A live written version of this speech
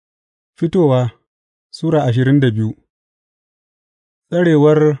Fitowa Sura 22.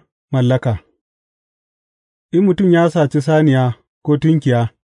 Tsarewar mallaka. In mutum ya saci saniya ko tunkiya,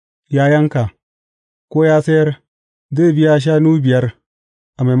 ya yanka, ko ya sayar, zai biya shanu 5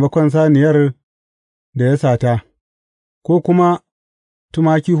 a maimakon saniyar da ya sata, ko kuma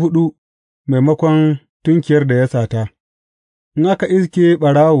tumaki 4 maimakon tunkiyar da ya sata. In aka iske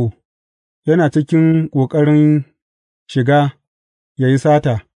ɓarawo yana cikin ƙoƙarin shiga ya yi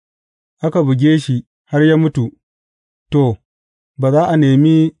sata, aka buge shi har ya mutu, to, ba za a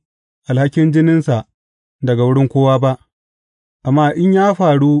nemi alhakin jininsa daga wurin kowa ba, amma in ya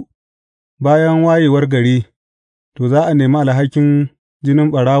faru bayan wayewar gari, to, za a nemi alhakin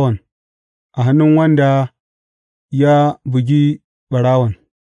jinin ɓarawon a hannun wanda ya bugi ɓarawon.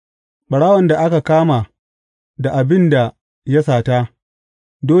 Ɓarawon da aka kama da abin da ya sata,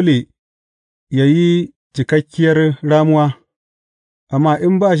 dole yă yi cikakkiyar ramuwa, amma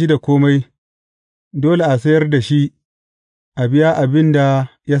in ba shi da kome, dole a sayar da shi a biya abin da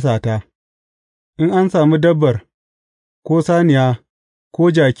ya sata. In an sami dabbar, ko saniya,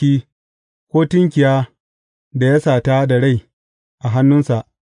 ko jaki, ko tunkiya da ya sata da rai a hannunsa,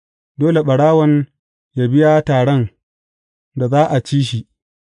 dole ɓarawon yă biya taran da za a ci shi,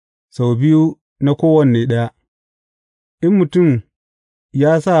 sau biyu na kowane ɗaya. In mutum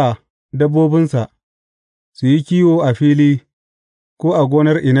ya sa dabbobinsa su yi kiwo a fili ko a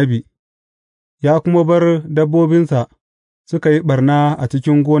gonar inabi, ya kuma bar dabbobinsa suka yi ɓarna a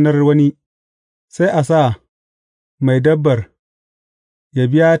cikin gonar wani, sai a sa mai dabbar yă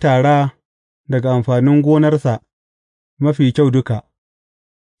biya tara daga amfanin gonarsa mafi kyau duka.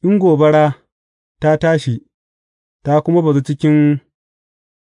 In gobara ta tashi ta kuma bazu cikin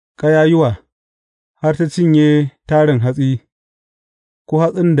ƙayayyuwa har ta cinye tarin hatsi, ko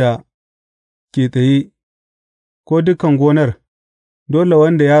hatsin da ke tsaye, ko dukan gonar, dole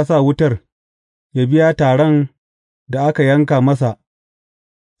wanda ya sa wutar yă biya taran da aka yanka masa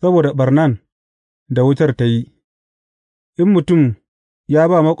saboda ɓarnan da wutar ta yi. In mutum ya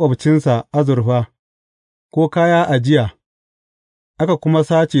ba maƙwabcinsa azurfa ko kaya ajiya, aka kuma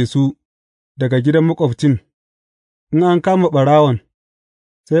sace su daga gidan maƙwabcin, in an kama ɓarawon,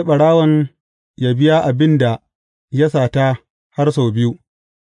 sai ɓarawon yă biya abin da ya sata har sau biyu,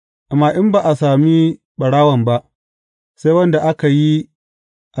 amma in ba a sami ɓarawon ba, sai wanda aka yi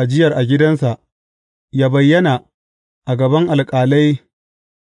ajiyar a gidansa yă bayyana a gaban alƙalai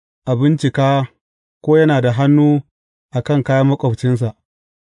a bincika ko yana da hannu a kan kayan maƙwabcinsa.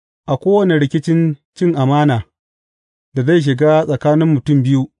 A kowane rikicin cin amana da zai shiga tsakanin mutum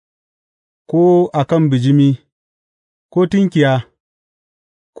biyu, ko a kan bijimi, ko tunkiya,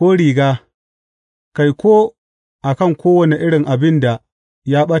 ko riga, kai, ko a kan kowane irin abin da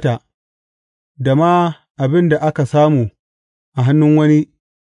ya ɓata, da ma abin da aka samu a hannun wani,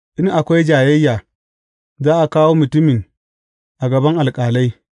 in akwai jayayya, za a kawo mutumin a gaban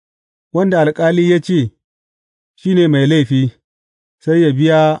alƙalai, wanda alƙali ya ce shi ne mai laifi, sai yă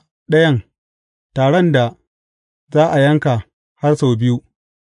biya ɗayan taran da za a yanka har sau biyu.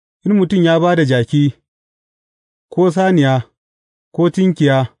 In mutum ya ba da jaki, ko saniya, ko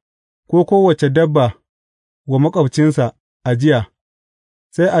tunkiya, ko kowace dabba wa maƙwabcinsa ajiya,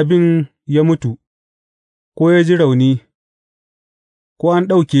 sai abin ya mutu, ko ya ji rauni, ko an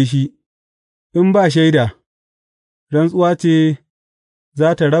ɗauke shi, in ba shaida, rantsuwa ce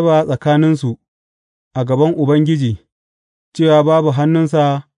za tă raba tsakaninsu a gaban Ubangiji cewa babu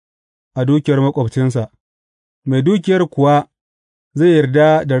hannunsa a dukiyar maƙwabcinsa, mai dukiyar kuwa zai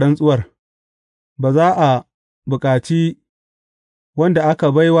yarda da rantsuwar, ba za a bukaci wanda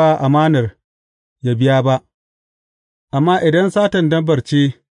aka bai wa amanar yă biya ba. Amma idan satan dabbar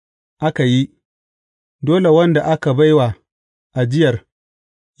ce aka yi, dole wanda aka bai wa ajiyar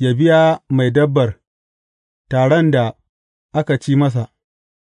yă biya mai dabbar taran da aka ci masa.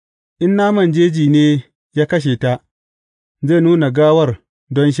 In naman jeji ne ya kashe ta, zai nuna gawar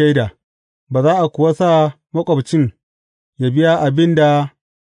don shaida, ba za a kuwa sa maƙwabcin yă biya abin da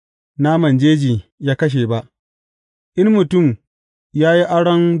naman jeji ya kashe ba. In mutum ya yi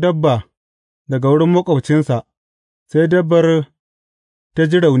aron dabba daga wurin maƙwabcinsa, sai dabbar ta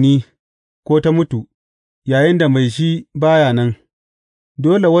ji rauni ko ta mutu yayinda mai shi ba ya nan,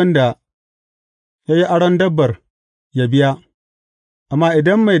 dole wanda ya yi aron dabbar yă biya, amma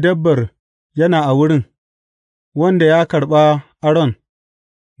idan mai dabbar yana a wurin, wanda ya karɓa aron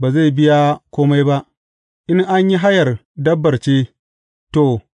ba zai biya kome ba. In an yi hayar dabbar ce,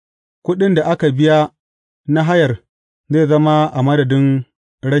 to, kuɗin da aka biya na hayar zai zama a madadin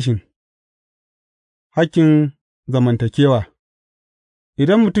rashin. Hakkin zamantakewa.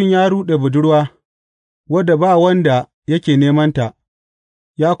 Idan mutum ya ruɗe budurwa, wadda ba wanda yake nemanta,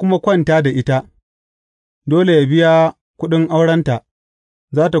 ya kuma kwanta da ita, dole yă biya kuɗin aurenta,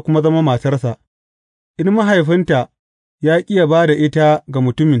 za tă kuma zama matarsa. In mahaifinta ya ƙi yă ba da ita ga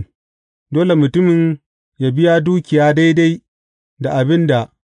mutumin, dole mutumin yă biya dukiya daidai da abin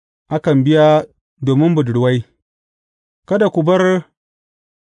da akan biya domin budurwai. Kada ku bar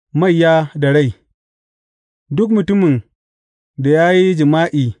maiya da rai. Duk mutumin da ya yi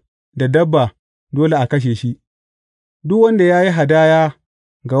jima'i da dabba dole a kashe shi, duk wanda ya yi hadaya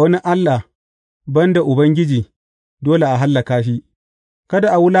ga wani allah ban da Ubangiji, dole a hallaka shi.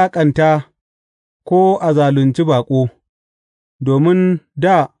 Kada a wulaƙanta ko a zalunci baƙo, domin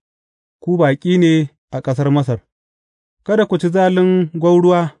dā ku baƙi ne a ƙasar Masar. Kada ku ci zalin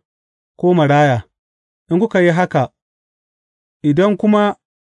gwauruwa ko maraya, in kuka yi haka, idan kuma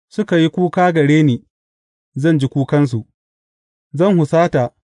suka yi kuka gare ni, zan ji kukansu, zan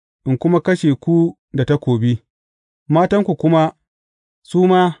husata in kuma kashe ku da takobi, matanku kuma su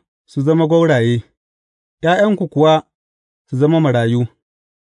ma su zama gwauraye, ’ya'yanku kuwa su zama marayu.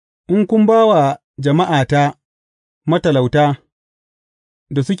 In kun ba wa jama'ata matalauta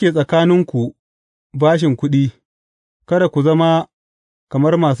da suke tsakaninku bashin kuɗi, kada ku zama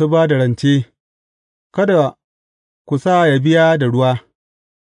kamar masu ba da rance, kada ku sa ya biya da ruwa.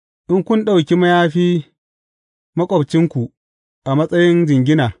 In kun ɗauki mayafi maƙwabcinku a matsayin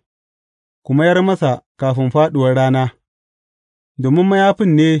jingina, ku mayar masa kafin fāɗuwar rana, domin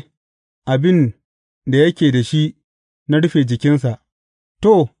mayafin ne abin da yake da shi na rufe jikinsa,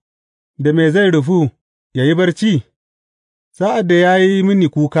 to, da me zai rufu yă yi barci? Sa'ad da ya yi mini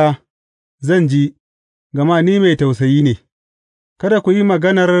kuka, zan ji, gama ni mai tausayi ne. Kada ku yi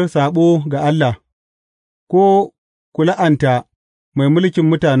maganar saɓo ga Allah, ko ku la'anta mai mulkin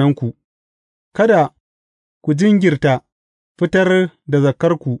mutanenku, kada ku jinkirta fitar da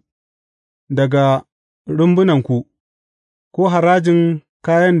zakkarku daga rumbunanku, ko harajin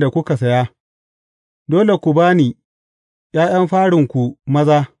kayan da kuka saya, dole ku ba ni ’ya'yan farinku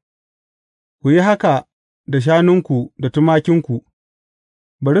maza, ku yi haka da shanunku da tumakinku,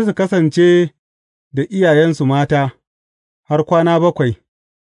 bari su kasance da iyayensu mata har kwana 7,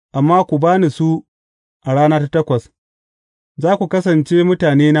 amma ku ba ni su a rana ta 8, za ku kasance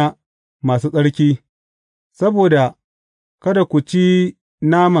mutanena masu tsarki, saboda kada ku ci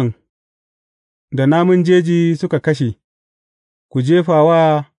naman da namun jeji suka kashe, ku jefa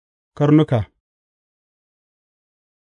wa karnuka.